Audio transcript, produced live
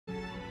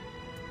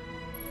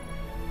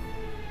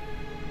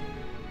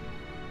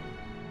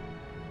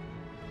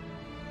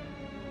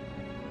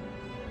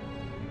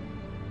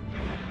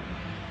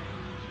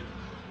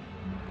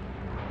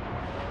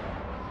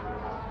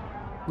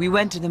We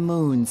went to the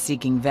moon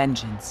seeking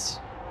vengeance,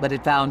 but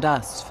it found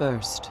us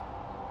first.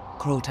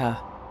 Crota,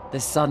 the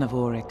son of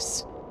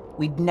Oryx.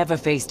 We'd never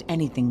faced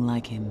anything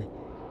like him.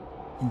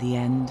 In the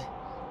end,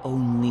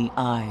 only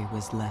I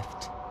was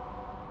left.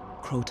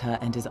 Crota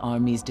and his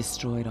armies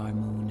destroyed our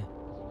moon.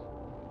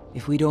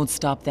 If we don't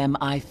stop them,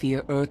 I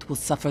fear Earth will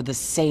suffer the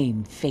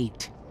same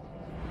fate.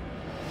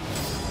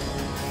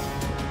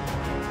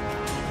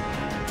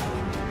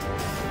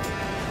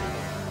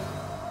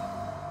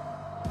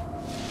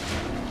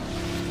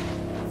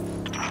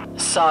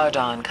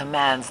 Sardon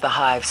commands the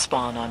hive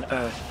spawn on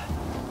Earth.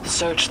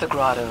 Search the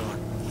grotto,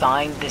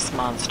 find this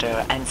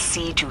monster, and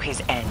see to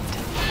his end.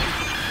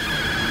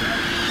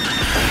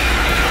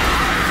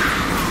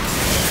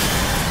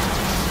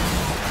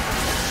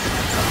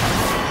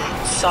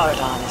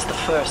 Sardon is the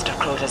first of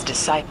Crota's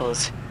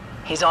disciples.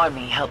 His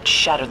army helped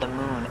shatter the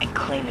moon and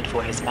claim it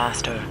for his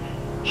master.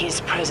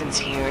 His presence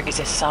here is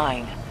a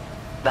sign.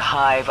 The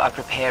hive are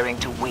preparing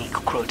to wake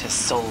Crota's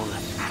soul.